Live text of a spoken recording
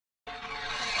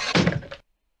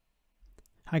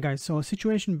Hi guys, so a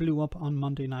situation blew up on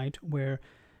Monday night where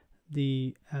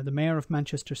the mayor of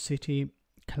Manchester City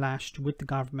clashed with the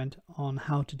government on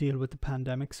how to deal with the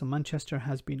pandemic. So Manchester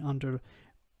has been under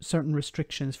certain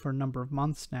restrictions for a number of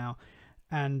months now,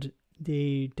 and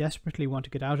they desperately want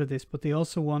to get out of this, but they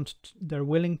also they're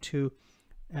willing to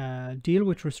deal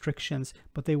with restrictions,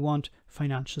 but they want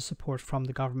financial support from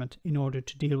the government in order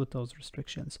to deal with those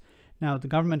restrictions. Now, the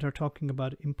government are talking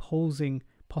about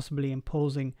possibly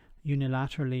imposing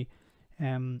unilaterally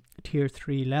tier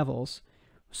 3 levels.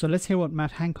 So let's hear what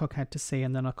Matt Hancock had to say,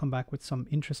 and then I'll come back with some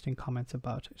interesting comments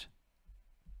about it.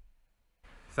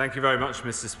 Thank you very much,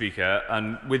 Mr. Speaker.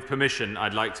 And with permission,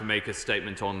 I'd like to make a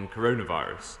statement on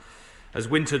coronavirus. As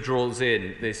winter draws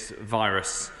in, this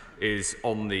virus is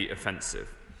on the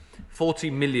offensive. 40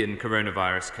 million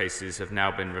coronavirus cases have now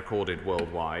been recorded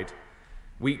worldwide.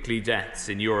 Weekly deaths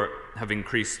in Europe have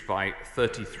increased by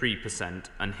 33%,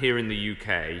 and here in the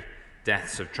UK,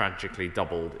 deaths have tragically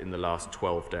doubled in the last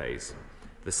 12 days.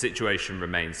 The situation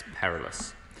remains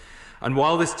perilous. And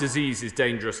while this disease is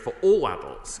dangerous for all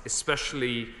adults,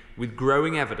 especially with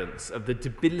growing evidence of the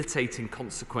debilitating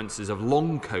consequences of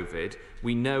long COVID,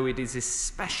 we know it is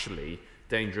especially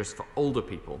dangerous for older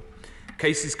people.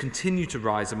 Cases continue to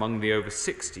rise among the over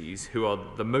 60s, who are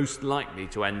the most likely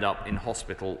to end up in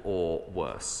hospital or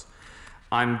worse.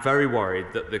 I'm very worried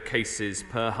that the cases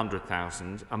per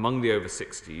 100,000 among the over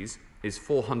 60s is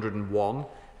 401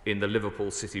 in the Liverpool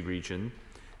City region,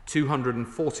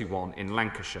 241 in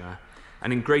Lancashire,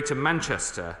 and in Greater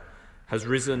Manchester has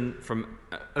risen from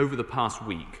over the past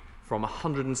week from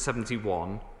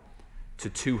 171 to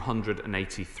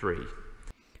 283.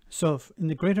 So in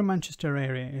the Greater Manchester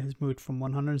area, it has moved from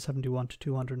 171 to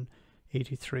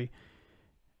 283.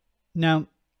 Now,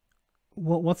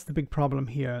 what's the big problem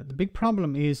here? The big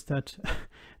problem is that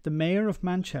the mayor of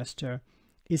Manchester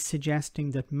is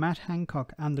suggesting that Matt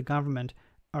Hancock and the government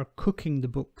are cooking the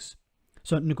books.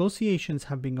 So negotiations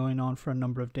have been going on for a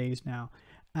number of days now,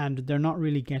 and they're not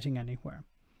really getting anywhere.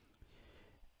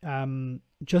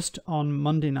 Just on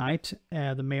Monday night,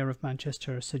 the mayor of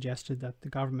Manchester suggested that the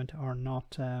government are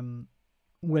not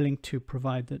willing to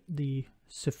provide the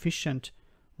sufficient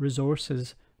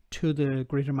resources to the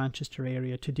Greater Manchester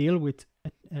area to deal with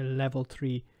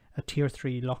a tier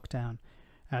 3 lockdown,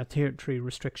 tier 3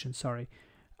 restriction, sorry.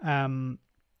 And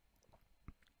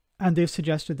they've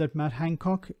suggested that Matt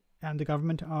Hancock and the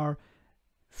government are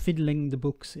fiddling the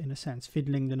books, in a sense,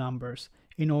 fiddling the numbers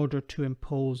in order to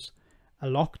impose a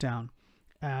lockdown.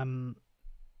 Now,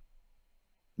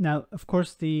 of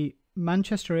course, the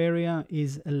Manchester area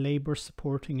is a Labour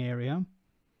supporting area,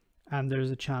 and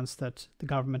there's a chance that the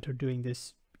government are doing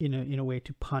this in a way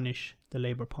to punish the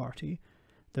Labour Party,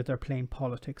 that they're playing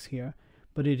politics here.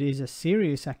 But it is a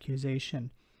serious accusation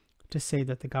to say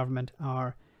that the government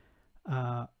are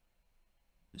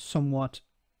somewhat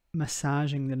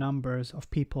massaging the numbers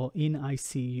of people in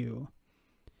ICU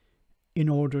in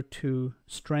order to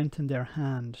strengthen their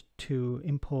hand to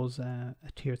impose a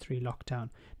tier 3 lockdown.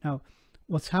 Now,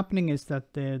 what's happening is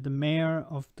that the mayor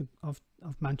of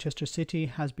Manchester City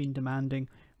has been demanding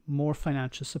more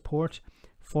financial support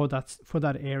for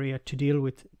that area to deal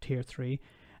with tier 3,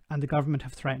 and the government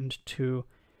have threatened to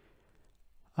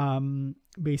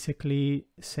basically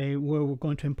say we're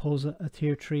going to impose a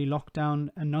tier 3 lockdown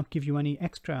and not give you any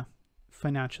extra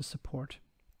financial support,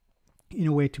 in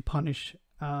a way to punish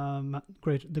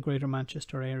the Greater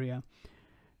Manchester area.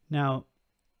 Now,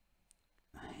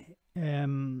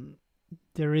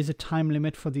 there is a time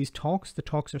limit for these talks. The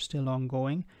talks are still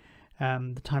ongoing.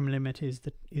 The time limit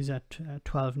is at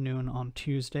 12 noon on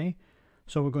Tuesday.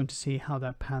 So we're going to see how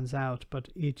that pans out. But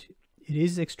it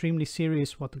is extremely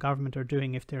serious what the government are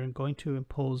doing. If they're going to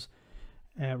impose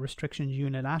restrictions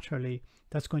unilaterally,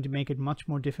 that's going to make it much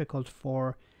more difficult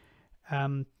for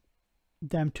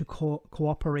them to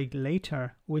cooperate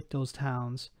later with those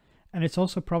towns. And it's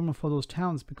also a problem for those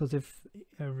towns, because if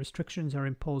restrictions are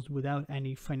imposed without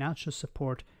any financial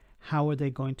support, how are they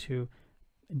going to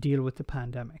deal with the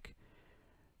pandemic?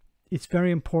 It's very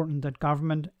important that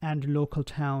government and local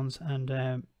towns and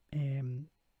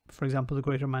for example the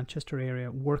Greater Manchester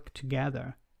area work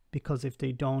together, because if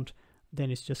they don't,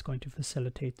 then it's just going to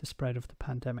facilitate the spread of the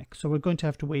pandemic. So we're going to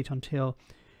have to wait until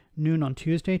noon on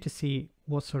Tuesday to see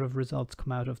what sort of results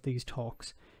come out of these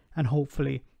talks, and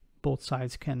hopefully both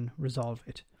sides can resolve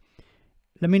it.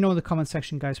 Let me know in the comment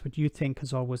section, guys, what you think.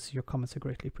 As always, your comments are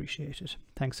greatly appreciated.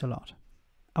 Thanks a lot.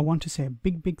 I want to say a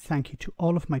big thank you to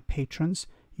all of my patrons.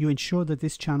 You ensure that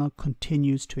this channel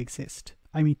continues to exist.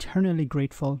 I'm eternally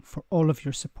grateful for all of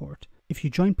your support. If you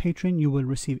join Patreon, you will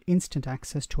receive instant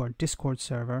access to our Discord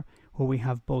server, where we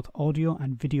have both audio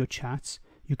and video chats.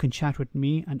 You can chat with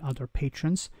me and other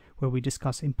patrons where we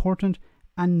discuss important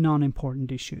and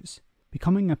non-important issues.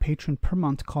 Becoming a patron per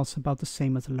month costs about the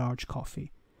same as a large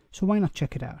coffee, so why not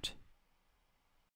check it out?